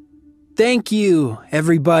 Thank you,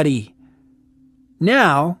 everybody.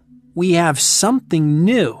 Now we have something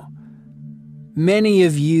new. Many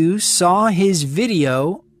of you saw his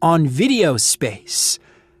video on Video Space.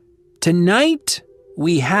 Tonight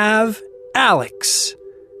we have Alex.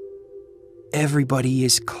 Everybody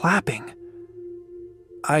is clapping.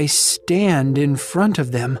 I stand in front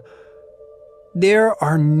of them. There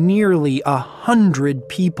are nearly 100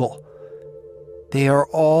 people. They are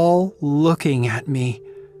all looking at me.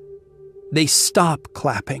 They stop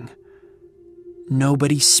clapping.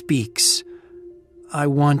 Nobody speaks. I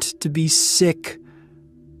want to be sick,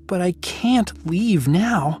 but I can't leave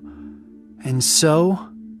now, and so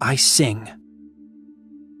I sing.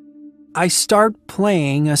 I start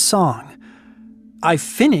playing a song. I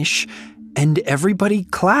finish, and everybody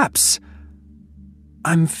claps.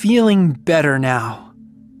 I'm feeling better now.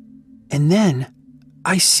 And then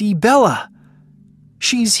I see Bella.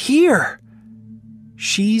 She's here.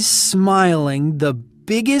 She's smiling the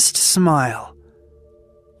biggest smile.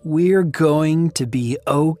 We're going to be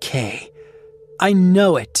okay. I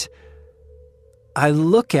know it. I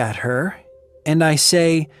look at her and I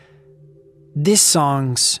say, "This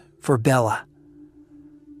song's for Bella."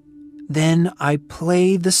 Then I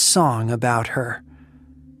play the song about her.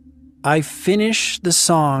 I finish the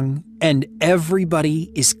song and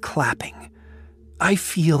everybody is clapping. I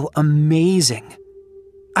feel amazing.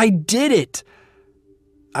 I did it.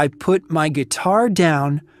 I put my guitar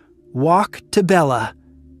down, walk to Bella,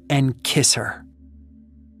 and kiss her.